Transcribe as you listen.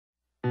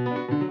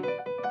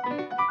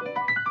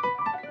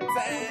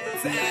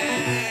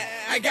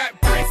I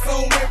got bricks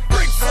on me,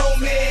 bricks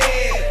on me.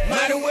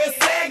 Might as well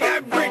say I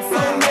got bricks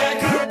on me. I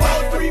could've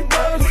bought 3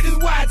 birds with this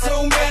watch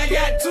on me. I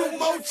got 2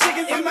 more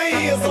chickens in my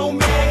ears on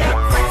me. I got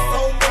bricks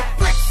on me,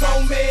 bricks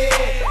on me.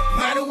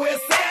 Might as well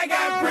say I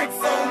got bricks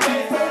on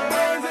me. 4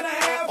 birds and a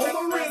half on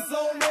my wrist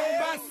on me.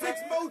 About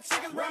 6 more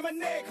chickens round my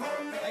neck,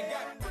 homie. I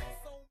got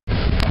bricks on me.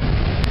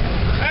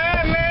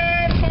 Alright,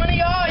 man, 20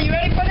 y'all, you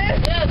ready for this?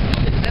 Yes.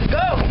 Let's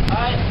go.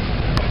 Alright.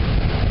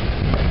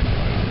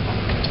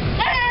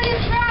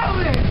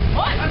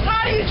 What? I'm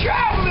tired of you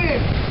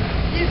traveling!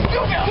 You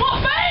stupid!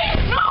 What,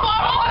 man? No, I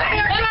don't want a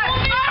haircut!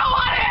 I don't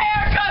want a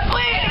haircut,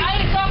 please! I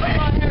ain't talking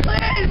about a haircut.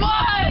 Please,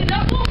 what?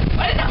 Knuckle?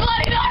 What is a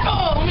bloody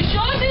knuckle? Let me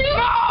show it to you?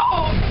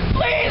 No!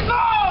 Please,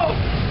 no!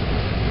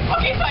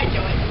 Okay, fine,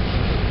 do it.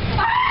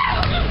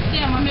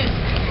 Damn, I missed.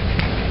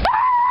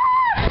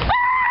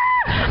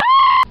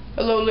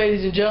 Hello,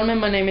 ladies and gentlemen.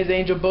 My name is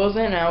Angel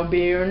Boza, and I'll be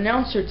your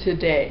announcer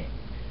today.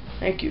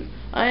 Thank you.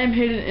 I am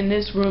hidden in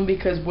this room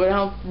because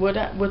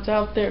what's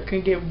out there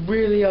can get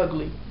really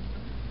ugly.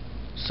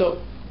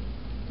 So,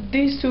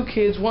 these 2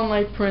 kids, One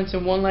Life Prince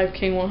and One Life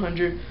King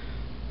 100,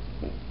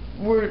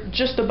 were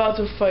just about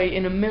to fight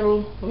in the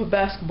middle of a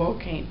basketball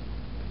game.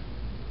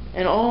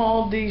 And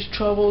all these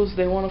troubles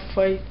they want to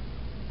fight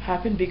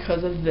happened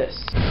because of this.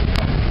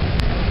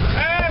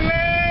 Alright,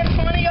 man,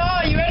 20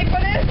 y'all, you ready for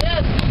this?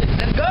 Yes.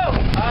 Let's go.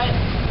 Alright.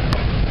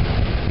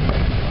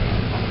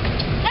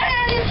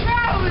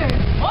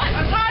 What?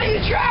 I'm tired of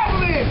you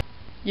traveling!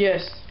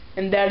 Yes,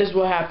 and that is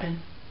what happened.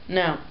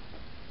 Now,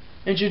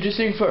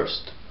 introducing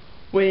first,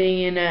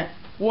 weighing in at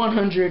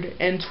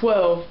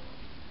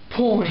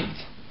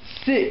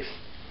 112.6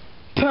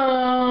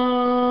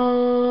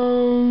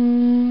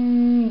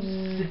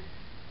 pounds,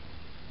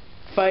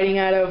 fighting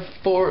out of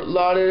Fort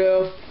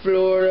Lauderdale,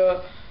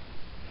 Florida.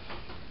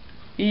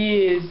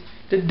 He is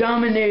the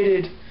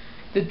dominated,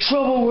 the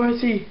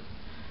trouble-worthy,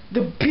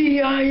 the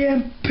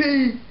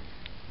PIMP,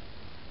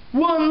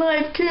 One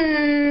Life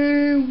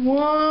King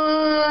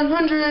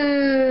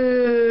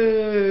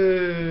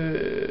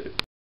 100.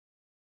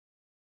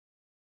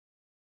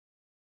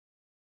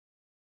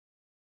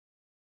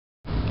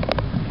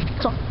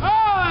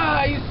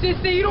 Ah, you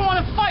sissy, you don't want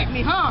to fight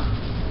me, huh?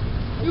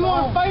 You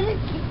want to fight me?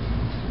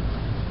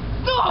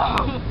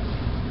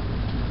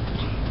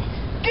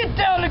 Get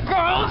down the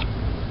ground.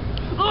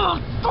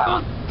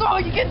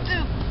 You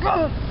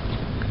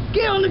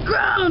get on the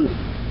ground.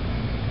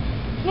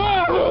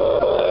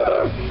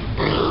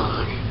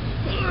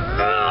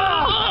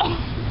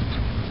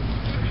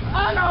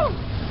 I know.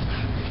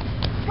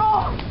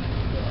 Oh.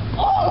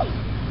 Oh.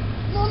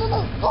 No.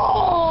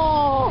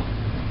 Oh.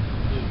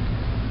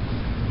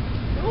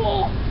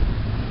 Oh.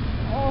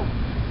 Oh.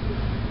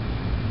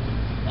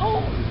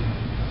 Oh.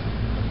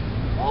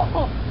 Oh.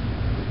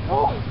 Oh. Oh.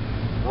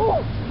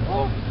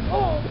 Oh.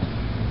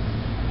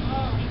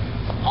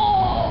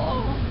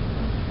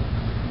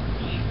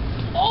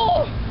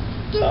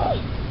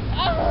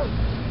 Oh.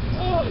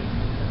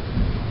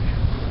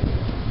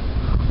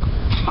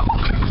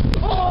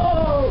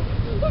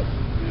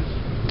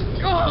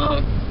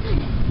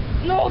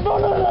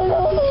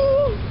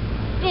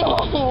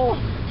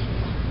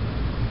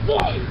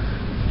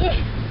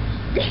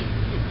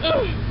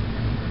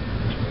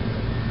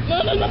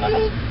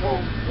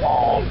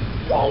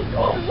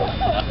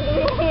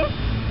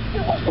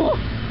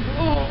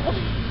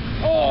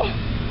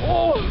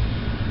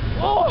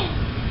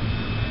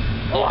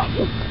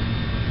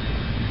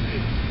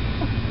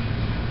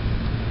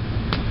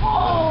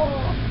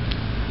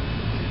 Oh.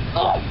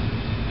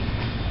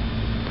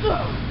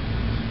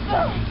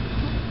 No.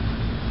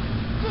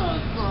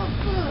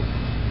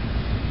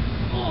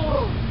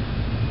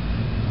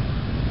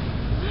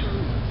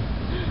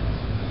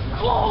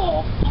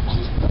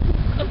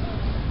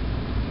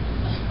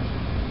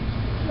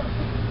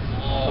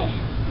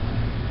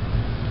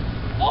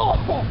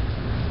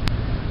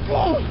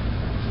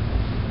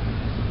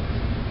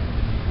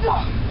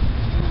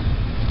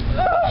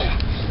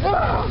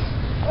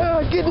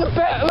 Get in the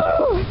back.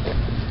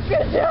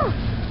 Get down.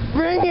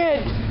 Bring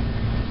it,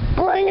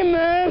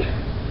 man.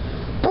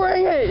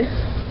 Bring it.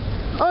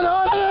 Oh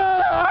no.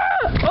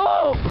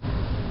 Oh.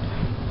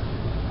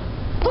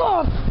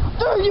 Fuck.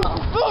 You.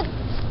 Fuck.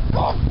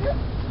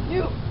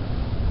 You.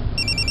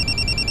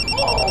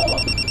 Oh.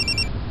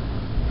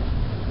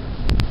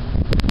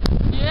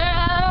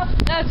 Yeah,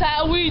 that's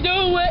how we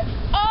do it.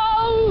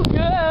 Oh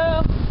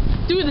yeah.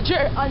 Do the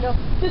chair. I know.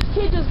 This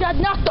kid just got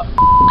knocked the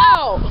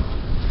out.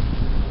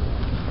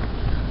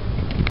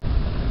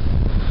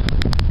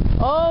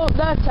 Oh,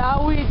 that's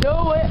how we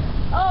do it.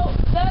 Oh,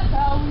 that's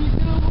how we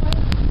do it.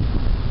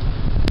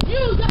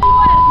 You got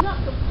your ass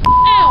knocked the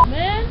out,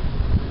 man.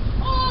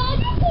 Oh,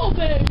 you poor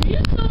baby.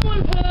 Is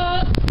someone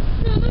hurt?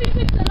 Here, let me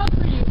fix that up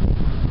for you.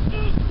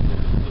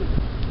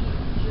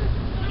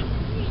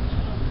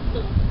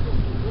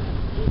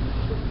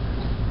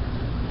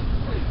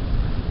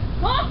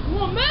 Huh? You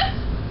want mess?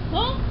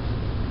 Huh?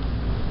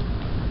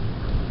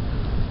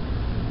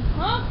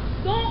 Huh?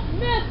 Don't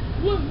mess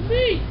with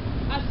me.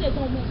 I said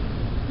don't mess with me.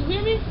 You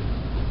hear me?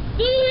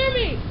 Do you hear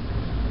me?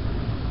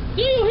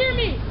 Do you hear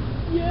me?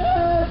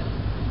 Yeah.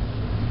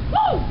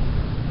 Woo!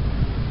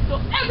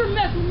 Don't ever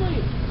mess with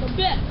me. The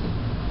best.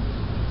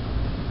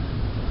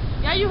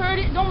 Yeah, you heard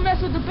it. Don't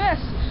mess with the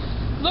best.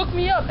 Look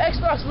me up.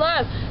 Xbox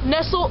Live.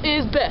 Nestle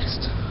is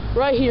best.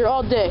 Right here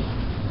all day.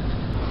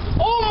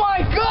 Oh my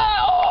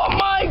god! Oh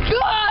my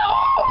god!